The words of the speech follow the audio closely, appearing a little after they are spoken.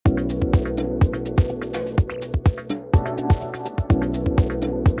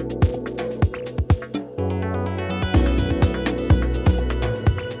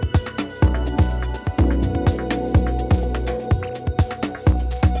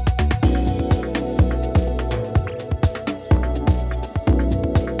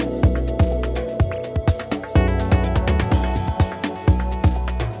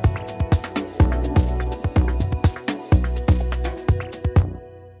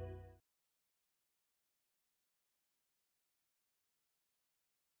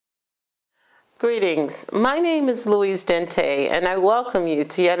Greetings. My name is Louise Dente, and I welcome you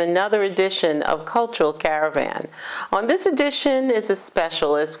to yet another edition of Cultural Caravan. On this edition is a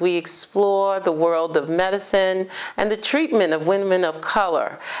special as we explore the world of medicine and the treatment of women of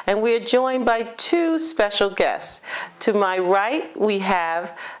color. And we are joined by two special guests. To my right, we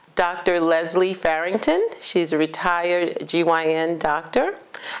have Dr. Leslie Farrington. She's a retired GYN doctor.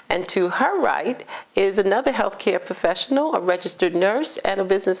 And to her right is another healthcare professional, a registered nurse, and a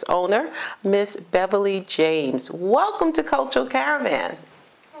business owner, Miss Beverly James. Welcome to Cultural Caravan.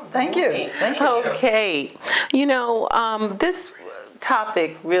 Thank you. Thank you. Okay. You know, this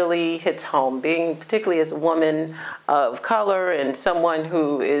topic really hits home, being particularly as a woman of color and someone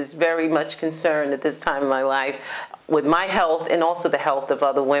who is very much concerned at this time in my life with my health and also the health of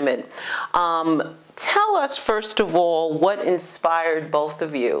other women. Tell us, first of all, what inspired both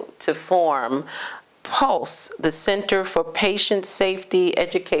of you to form PULSE, the Center for Patient Safety,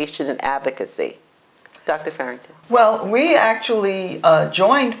 Education, and Advocacy. Dr. Farrington. Well, we actually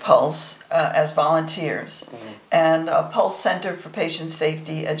joined PULSE as volunteers. And PULSE Center for Patient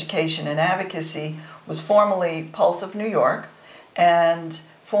Safety, Education, and Advocacy was formerly PULSE of New York and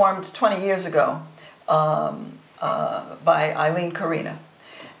formed 20 years ago by Eileen Carina.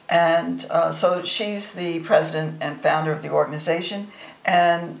 And so she's the president and founder of the organization.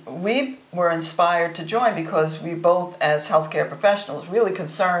 And we were inspired to join because we both, as healthcare professionals, really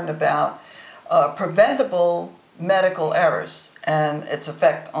concerned about preventable medical errors and its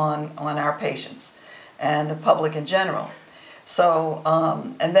effect on our patients and the public in general. So,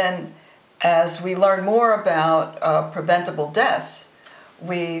 and then as we learned more about preventable deaths,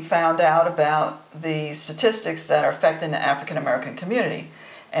 we found out about the statistics that are affecting the African American community.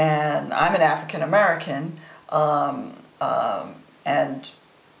 And I'm an African American, and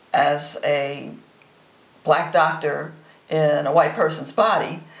as a black doctor in a white person's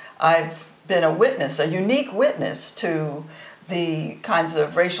body, I've been a witness, a unique witness to the kinds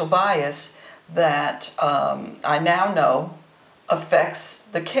of racial bias that I now know affects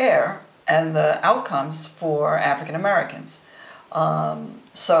the care and the outcomes for African Americans.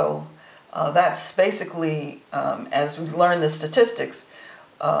 So that's basically, as we learn the statistics,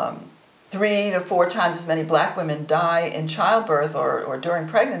 3 to 4 times as many black women die in childbirth or during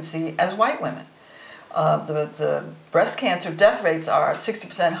pregnancy as white women. The breast cancer death rates are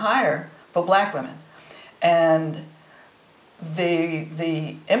 60% higher for black women. And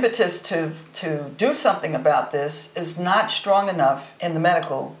the impetus to do something about this is not strong enough in the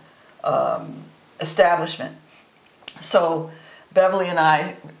medical establishment. So Beverly and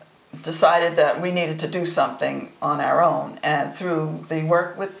I decided that we needed to do something on our own, and through the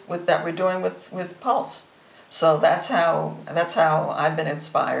work that we're doing with PULSE. So that's how I've been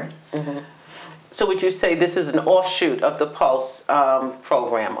inspired. Mm-hmm. So would you say this is an offshoot of the PULSE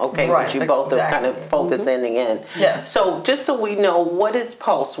program, okay? Right, Which you both are kind of focusing in. Yes. So just so we know, what is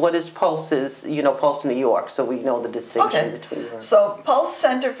PULSE? What is PULSE's, PULSE New York, so we know the distinction between them. So PULSE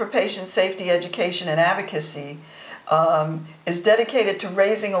Center for Patient Safety, Education, and Advocacy is dedicated to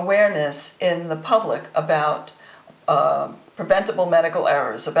raising awareness in the public about preventable medical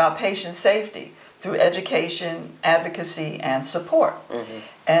errors, about patient safety through education, advocacy, and support. Mm-hmm.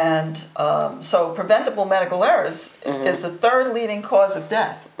 And so preventable medical errors mm-hmm. is the 3rd leading cause of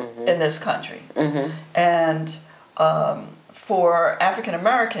death mm-hmm. in this country. Mm-hmm. And for African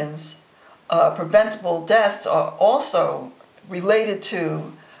Americans, preventable deaths are also related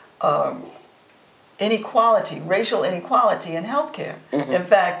to inequality, racial inequality in healthcare. Mm-hmm. In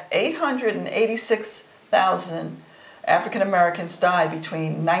fact, 886,000 African Americans died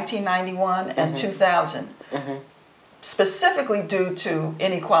between 1991 and mm-hmm. 2000, mm-hmm. specifically due to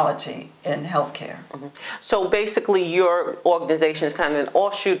inequality in healthcare. Mm-hmm. So basically your organization is kind of an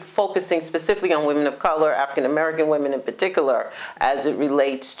offshoot focusing specifically on women of color, African American women in particular, as it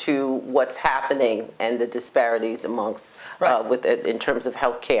relates to what's happening and the disparities amongst, right. In terms of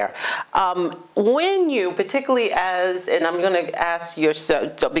healthcare. When you, particularly as, and I'm going to ask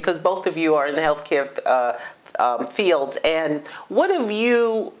yourself, because both of you are in the healthcare field, and what have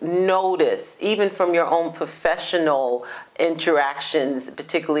you noticed, even from your own professional interactions,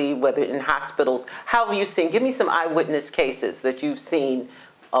 particularly whether in hospitals, how have you seen, give me some eyewitness cases that you've seen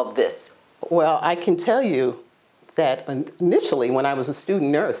of this? Well, I can tell you that initially when I was a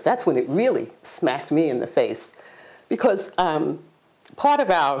student nurse, that's when it really smacked me in the face. Because part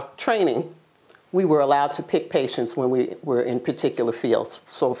of our training, we were allowed to pick patients when we were in particular fields.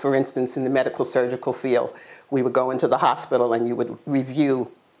 So for instance, in the medical surgical field, we would go into the hospital and you would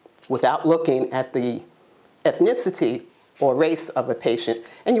review, without looking at the ethnicity or race of a patient,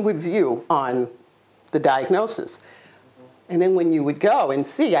 and you would review on the diagnosis. And then when you would go and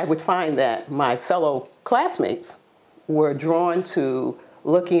see, I would find that my fellow classmates were drawn to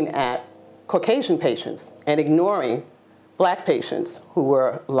looking at Caucasian patients and ignoring black patients who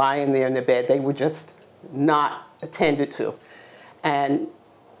were lying there in the bed. They were just not attended to. And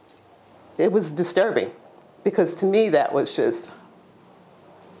it was disturbing, because to me that was just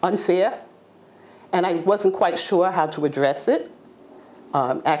unfair, and I wasn't quite sure how to address it.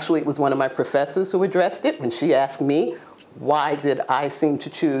 Actually, it was one of my professors who addressed it when she asked me, why did I seem to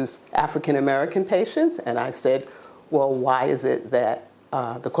choose African American patients? And I said, well, why is it that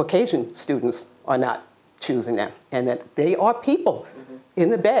the Caucasian students are not choosing them? And that they are people in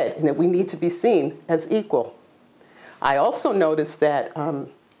the bed, and that we need to be seen as equal. I also noticed that I'm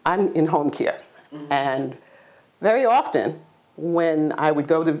in home care, and very often when I would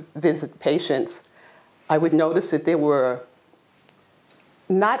go to visit patients, I would notice that there were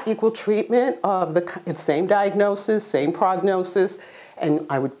not equal treatment of the same diagnosis, same prognosis, and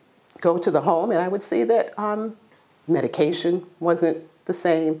I would go to the home and I would see that medication wasn't the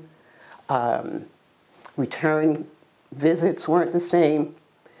same, return visits weren't the same,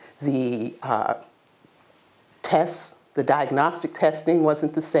 the tests, the diagnostic testing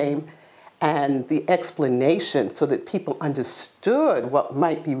wasn't the same, and the explanation so that people understood what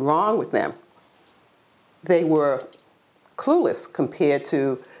might be wrong with them, they were clueless compared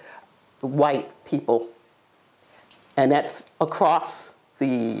to white people. And that's across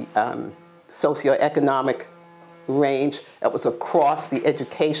the socioeconomic range, that was across the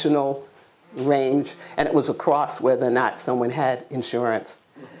educational range, and it was across whether or not someone had insurance.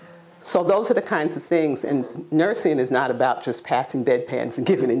 So those are the kinds of things, and nursing is not about just passing bedpans and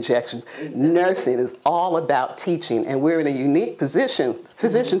giving injections. Exactly. Nursing is all about teaching, and we're in a unique position.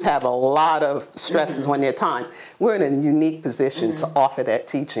 Physicians have a lot of stresses on their time. We're in a unique position to offer that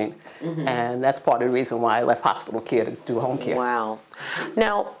teaching, and that's part of the reason why I left hospital care to do home care. Wow.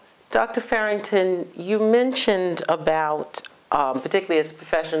 Now, Dr. Farrington, you mentioned about, particularly as a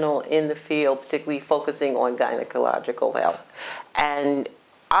professional in the field, particularly focusing on gynecological health, and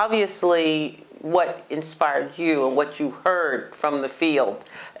obviously what inspired you and what you heard from the field,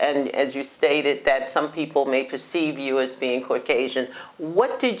 and as you stated that some people may perceive you as being Caucasian,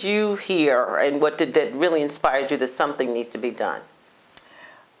 what did you hear and what did that really inspire you that something needs to be done?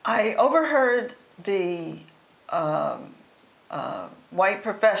 I overheard the white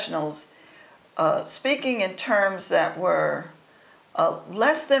professionals speaking in terms that were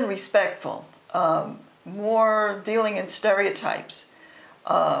less than respectful, more dealing in stereotypes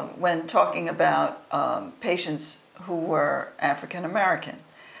when talking about patients who were African American.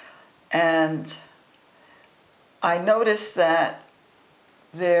 And I noticed that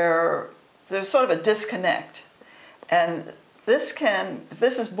there's sort of a disconnect. And this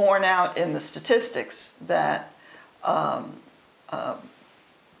is borne out in the statistics that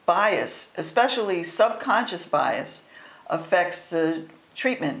bias, especially subconscious bias, affects the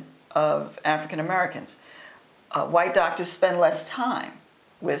treatment of African Americans. White doctors spend less time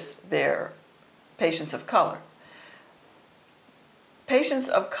with their patients of color. Patients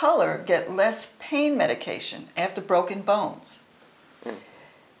of color get less pain medication after broken bones.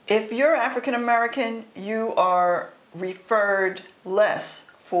 If you're African American, you are referred less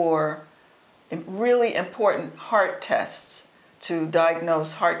for really important heart tests to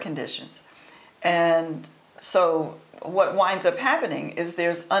diagnose heart conditions. And so what winds up happening is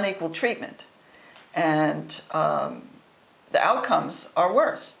there's unequal treatment, and the outcomes are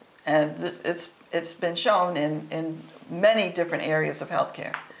worse. And it's been shown in many different areas of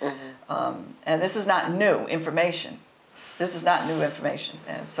healthcare. And this is not new information. This is not new information.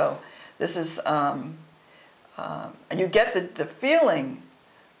 And so this is, and you get the feeling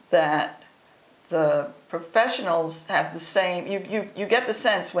that the professionals have the same, you get the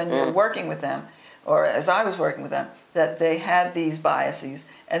sense when you're working with them, or as I was working with them, that they had these biases.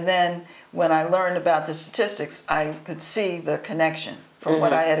 And then when I learned about the statistics, I could see the connection from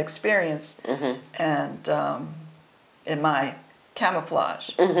what I had experienced and in my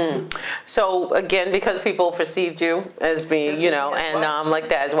camouflage. So again, because people perceived you as being, you know, and like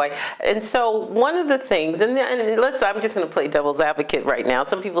that as white. And so one of the things, and I'm just going to play devil's advocate right now.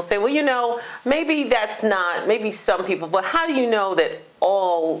 Some people say, well, you know, maybe that's not, maybe some people, but how do you know that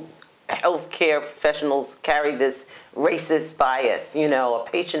all healthcare professionals carry this racist bias? You know, a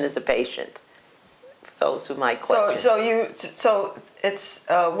patient is a patient. For those who might question. So it's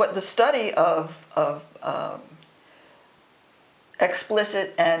what the study of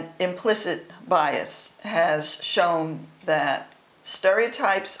explicit and implicit bias has shown that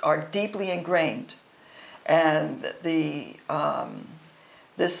stereotypes are deeply ingrained, and these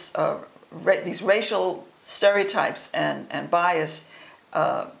racial stereotypes and bias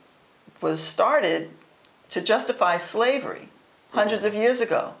was started to justify slavery hundreds of years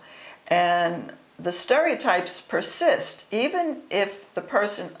ago. And the stereotypes persist, even if the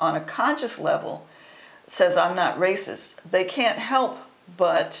person on a conscious level says, I'm not racist. They can't help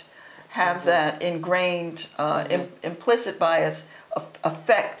but have that ingrained implicit bias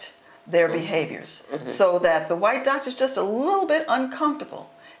affect their behaviors, so that the white doctor's just a little bit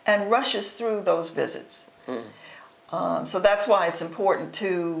uncomfortable and rushes through those visits. So that's why it's important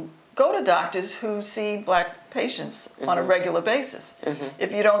to go to doctors who see black patients on a regular basis.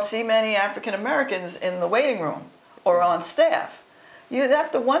 If you don't see many African Americans in the waiting room or on staff, you'd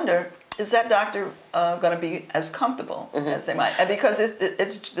have to wonder, is that doctor going to be as comfortable as they might? And because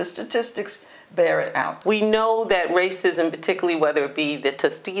it's the statistics bear it out. We know that racism, particularly whether it be the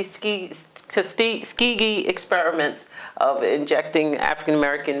Tuskegee experiments of injecting African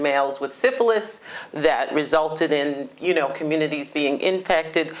American males with syphilis that resulted in, communities being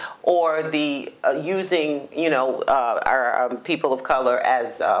infected, or the using, our people of color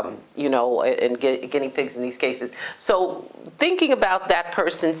as, and guinea pigs in these cases. So thinking about that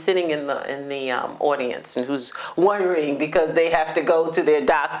person sitting in the audience and who's wondering because they have to go to their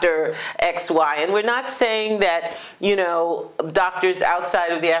doctor X, Y, and we're not saying that, doctors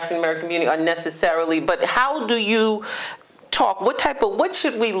outside of the African American community are necessarily, but how do you talk? What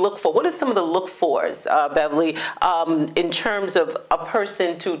should we look for? What are some of the look fors, Beverly, in terms of a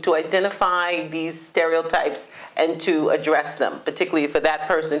person to identify these stereotypes and to address them, particularly for that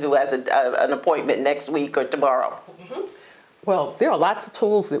person who has an appointment next week or tomorrow? Well, there are lots of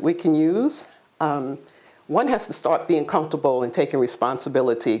tools that we can use. One has to start being comfortable and taking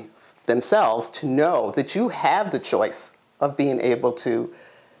responsibility themselves to know that you have the choice of being able to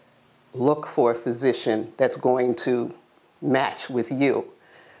look for a physician that's going to match with you.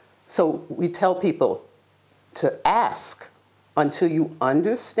 So we tell people to ask until you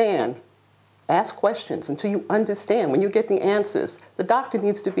understand. Ask questions until you understand. When you get the answers, the doctor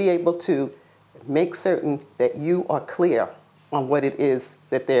needs to be able to make certain that you are clear on what it is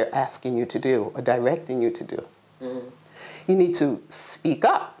that they're asking you to do or directing you to do. You need to speak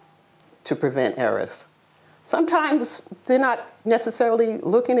up to prevent errors. Sometimes they're not necessarily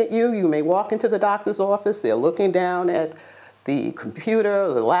looking at you. You may walk into the doctor's office, they're looking down at the computer,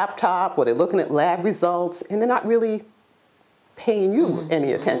 or the laptop, or they're looking at lab results, and they're not really paying you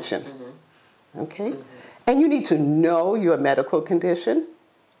any attention. Okay? And you need to know your medical condition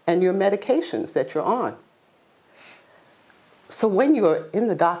and your medications that you're on. So when you're in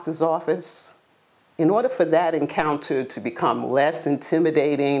the doctor's office, in order for that encounter to become less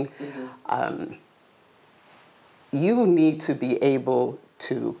intimidating, you need to be able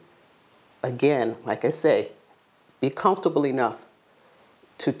to, again, like I say, be comfortable enough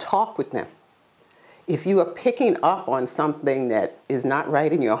to talk with them. If you are picking up on something that is not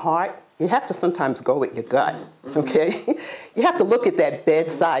right in your heart, you have to sometimes go with your gut, okay? You have to look at that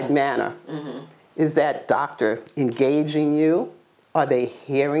bedside manner. Is that doctor engaging you? Are they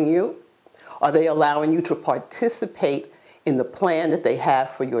hearing you? Are they allowing you to participate in the plan that they have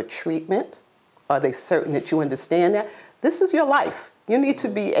for your treatment? Are they certain that you understand that? This is your life. You need to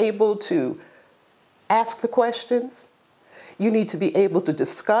be able to ask the questions. You need to be able to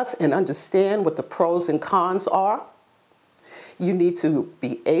discuss and understand what the pros and cons are. You need to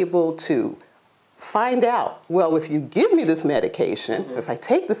be able to find out, well, if you give me this medication, if I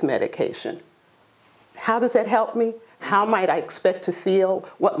take this medication, how does that help me? How might I expect to feel?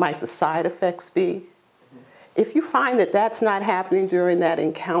 What might the side effects be? If you find that that's not happening during that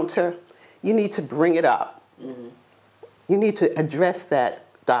encounter, you need to bring it up. You need to address that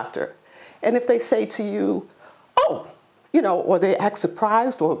doctor. And if they say to you, oh, or they act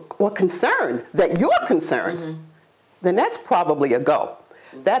surprised or concerned that you're concerned, then that's probably a go.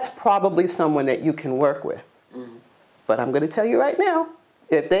 That's probably someone that you can work with. But I'm going to tell you right now,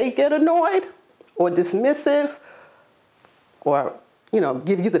 if they get annoyed or dismissive or,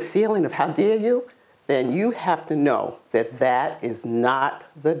 give you the feeling of how dare you, then you have to know that that is not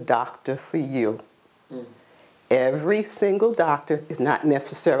the doctor for you. Every single doctor is not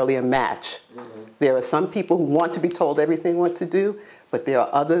necessarily a match. There are some people who want to be told everything what to do, but there are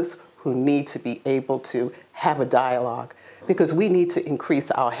others who need to be able to have a dialogue because we need to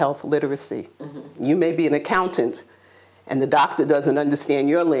increase our health literacy. You may be an accountant and the doctor doesn't understand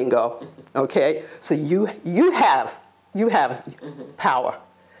your lingo, okay? So you have power.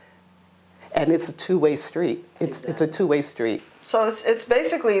 And it's a two-way street. It's a two-way street. So it's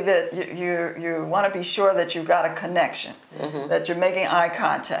basically that you want to be sure that you've got a connection, that you're making eye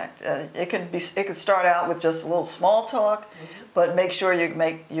contact. It could start out with just a little small talk, but make sure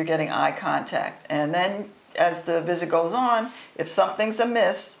you're getting eye contact. And then as the visit goes on, if something's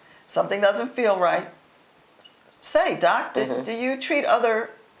amiss, something doesn't feel right, say, Doc, do you treat other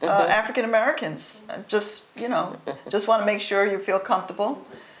African Americans? Just just want to make sure you feel comfortable.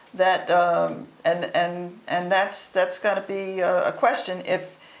 That and that's got to be a question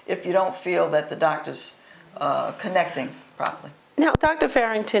if you don't feel that the doctor's connecting properly. Now, Dr.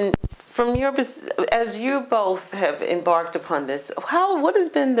 Farrington, from your, as you both have embarked upon this, what has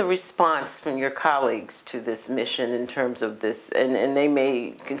been the response from your colleagues to this mission in terms of this? And they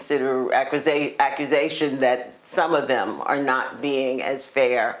may consider accusation that some of them are not being as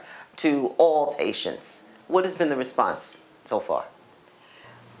fair to all patients. What has been the response so far?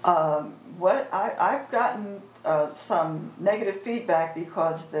 I've gotten some negative feedback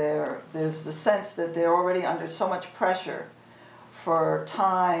because there's the sense that they're already under so much pressure for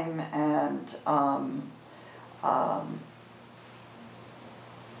time and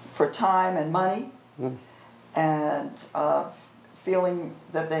money, and feeling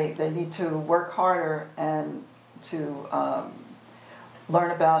that they need to work harder and to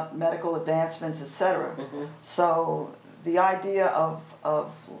learn about medical advancements, etc. So the idea of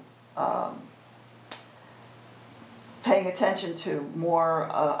paying attention to more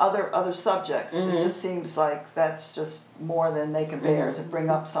other subjects, it just seems like that's just more than they can bear to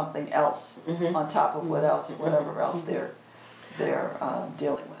bring up something else on top of whatever else they're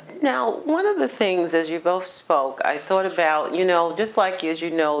dealing with. Now, one of the things, as you both spoke, I thought about, just like, as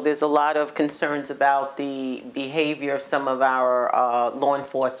you know, there's a lot of concerns about the behavior of some of our law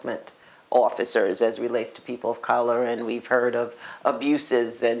enforcement officers as relates to people of color, and we've heard of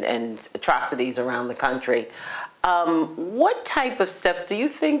abuses and atrocities around the country. What type of steps do you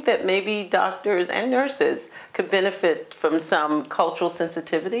think that maybe doctors and nurses could benefit from some cultural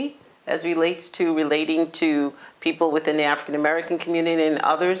sensitivity as relating to people within the African American community and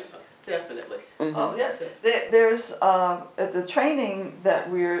others? Definitely. Oh yes, there's the training that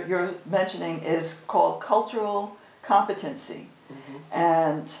you're mentioning is called cultural competency,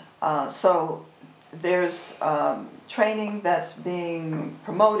 and so there's training that's being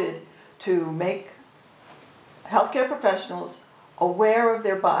promoted to make healthcare professionals aware of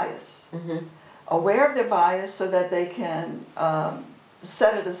their bias, so that they can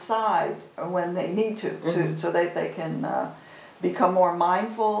set it aside when they need to so that they can become more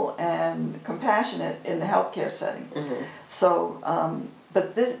mindful and compassionate in the healthcare setting. So,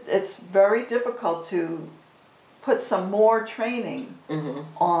 but it's very difficult to put some more training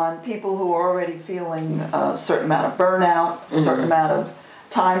on people who are already feeling a certain amount of burnout, a certain amount of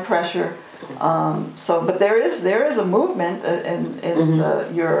time pressure. But there is a movement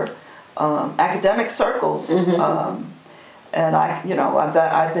in your academic circles, and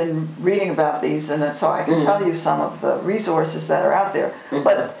I've been reading about these, and so I can tell you some of the resources that are out there.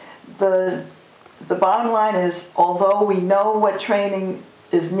 But the bottom line is, although we know what training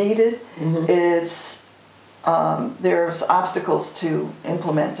is needed, there's obstacles to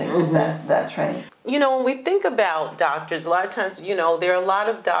implementing that training. When we think about doctors, a lot of times, there are a lot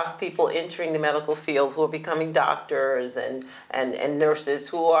of people entering the medical field who are becoming doctors and nurses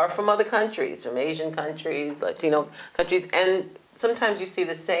who are from other countries, from Asian countries, Latino countries, and sometimes you see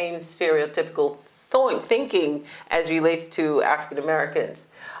the same stereotypical thinking as relates to African Americans.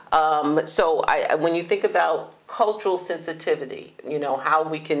 So when you think about cultural sensitivity, how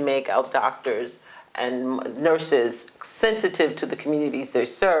we can make our doctors and nurses sensitive to the communities they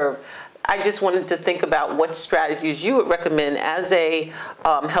serve, I just wanted to think about what strategies you would recommend as a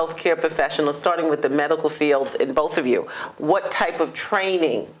healthcare professional, starting with the medical field in both of you. What type of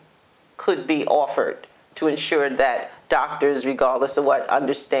training could be offered to ensure that doctors, regardless of what,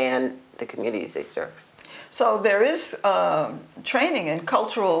 understand the communities they serve? So there is training in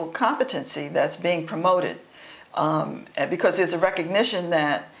cultural competency that's being promoted because there's a recognition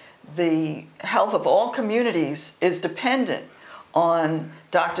that the health of all communities is dependent on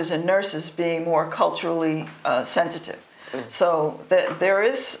doctors and nurses being more culturally sensitive. So there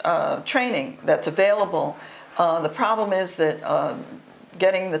is training that's available. The problem is that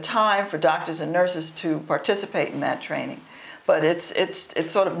getting the time for doctors and nurses to participate in that training. But it's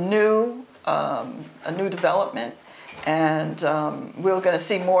sort of new, a new development, and we're going to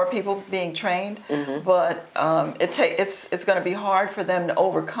see more people being trained. But it's going to be hard for them to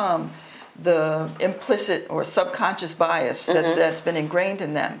overcome the implicit or subconscious bias that's been ingrained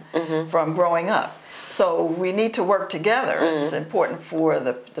in them from growing up. So we need to work together. It's important for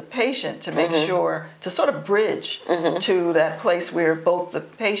the patient to make sure, to sort of bridge to that place where both the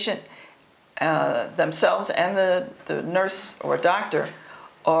patient themselves and the nurse or doctor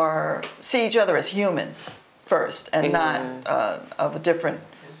see each other as humans first, and not of a different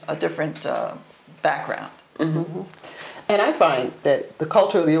background. And I find that the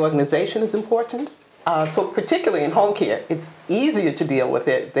culture of the organization is important. So particularly in home care, it's easier to deal with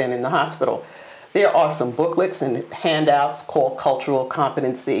it than in the hospital. There are some booklets and handouts called cultural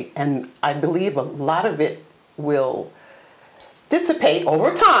competency, and I believe a lot of it will dissipate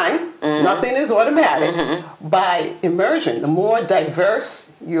over time. Nothing is automatic. By immersion, the more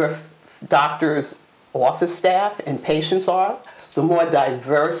diverse your doctor's office staff and patients are, the more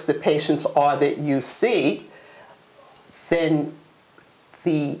diverse the patients are that you see, then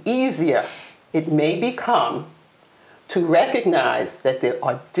the easier it may become to recognize that there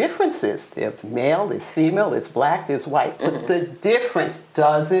are differences. There's male, there's female, there's black, there's white, but the difference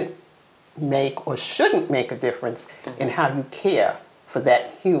doesn't make or shouldn't make a difference in how you care for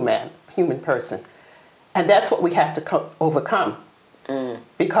that human person. And that's what we have to overcome.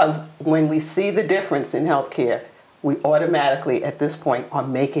 Because when we see the difference in healthcare, we automatically, at this point, are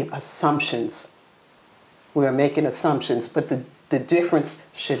making assumptions. We are making assumptions, but the difference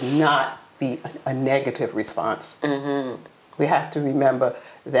should not be a negative response. We have to remember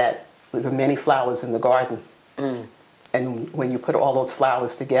that there are many flowers in the garden. And when you put all those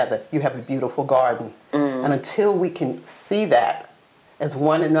flowers together, you have a beautiful garden. And until we can see that as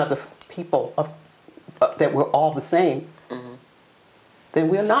one another people, that we're all the same, then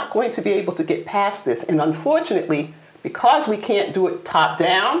we're not going to be able to get past this. And unfortunately, because we can't do it top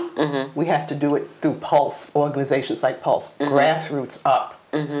down, we have to do it through Pulse, organizations like Pulse, grassroots up.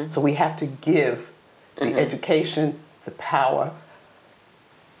 So we have to give the education, the power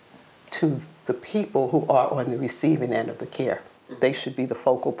to the people who are on the receiving end of the care. They should be the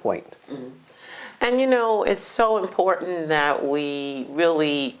focal point. And you know, it's so important that we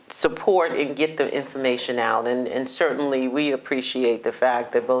really support and get the information out. And certainly we appreciate the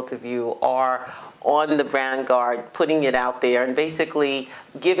fact that both of you are on the vanguard, putting it out there and basically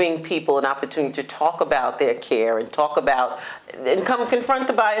giving people an opportunity to talk about their care and talk about and confront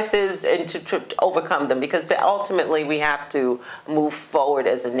the biases and to overcome them, because ultimately we have to move forward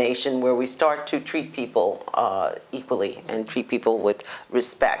as a nation where we start to treat people equally and treat people with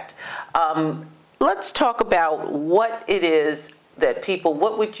respect. Let's talk about what it is that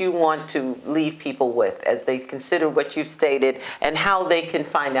what would you want to leave people with as they consider what you've stated and how they can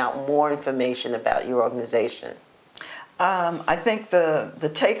find out more information about your organization? I think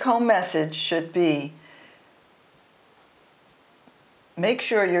the take-home message should be, make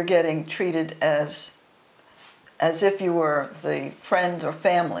sure you're getting treated as if you were the friend or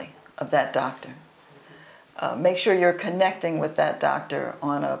family of that doctor. Make sure you're connecting with that doctor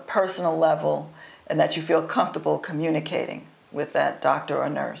on a personal level and that you feel comfortable communicating with that doctor or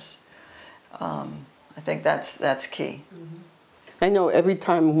nurse. I think that's key. I know every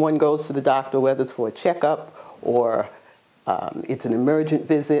time one goes to the doctor, whether it's for a checkup or it's an emergent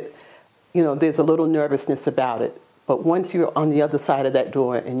visit, you know, there's a little nervousness about it. But once you're on the other side of that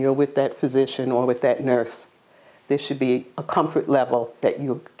door and you're with that physician or with that nurse, there should be a comfort level that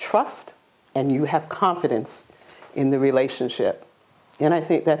you trust and you have confidence in the relationship. And I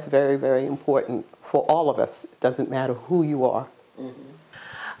think that's very, very important for all of us. It doesn't matter who you are.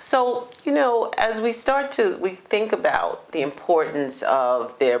 So, you know, as we think about the importance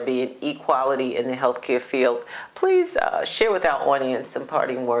of there being equality in the healthcare field, please share with our audience some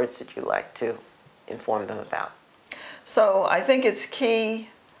parting words that you'd like to inform them about. So I think it's key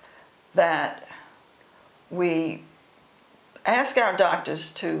that we ask our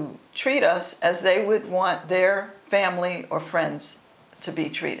doctors to treat us as they would want their family or friends to be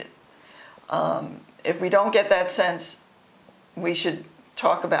treated. If we don't get that sense, we should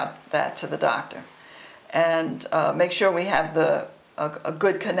talk about that to the doctor and make sure we have a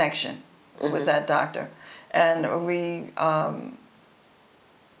good connection with that doctor. And we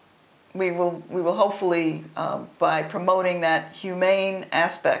will hopefully, by promoting that humane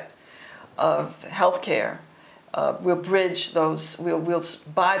aspect of healthcare, we'll bridge those, we'll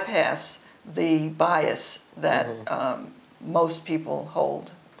bypass the bias that most people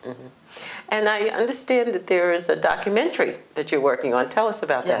hold. And I understand that there is a documentary that you're working on. Tell us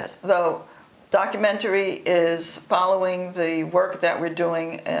about that. Yes, the documentary is following the work that we're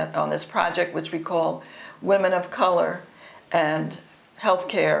doing on this project, which we call Women of Color and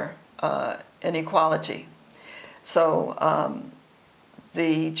Healthcare Inequality. So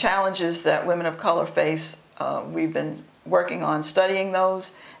the challenges that women of color face, we've been working on studying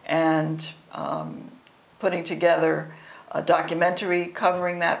those and putting together a documentary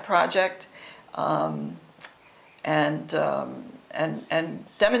covering that project, and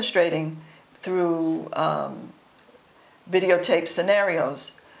demonstrating through videotape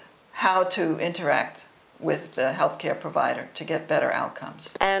scenarios how to interact with the healthcare provider to get better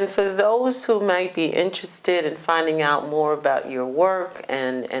outcomes. And for those who might be interested in finding out more about your work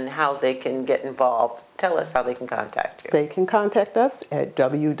and how they can get involved, tell us how they can contact you. They can contact us at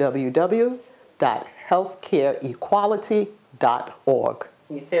www.healthcareequality.org.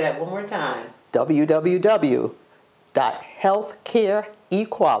 Can you say that one more time?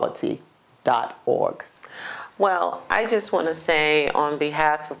 www.healthcareequality.org. Well, I just want to say on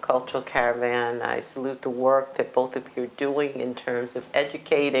behalf of Cultural Caravan, I salute the work that both of you are doing in terms of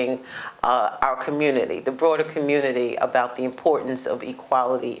educating our community, the broader community, about the importance of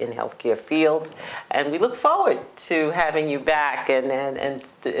equality in healthcare fields. And we look forward to having you back and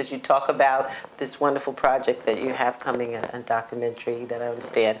as you talk about this wonderful project that you have coming, a documentary that I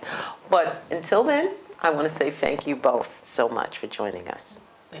understand. But until then, I want to say thank you both so much for joining us.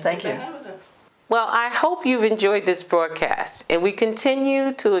 Thank you. For having us. Well, I hope you've enjoyed this broadcast, and we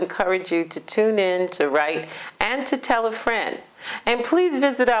continue to encourage you to tune in, to write, and to tell a friend. And please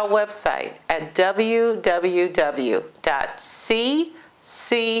visit our website at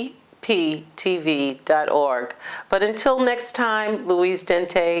www.ccptv.org. But until next time, Louise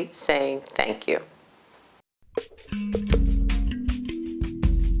Dente saying thank you.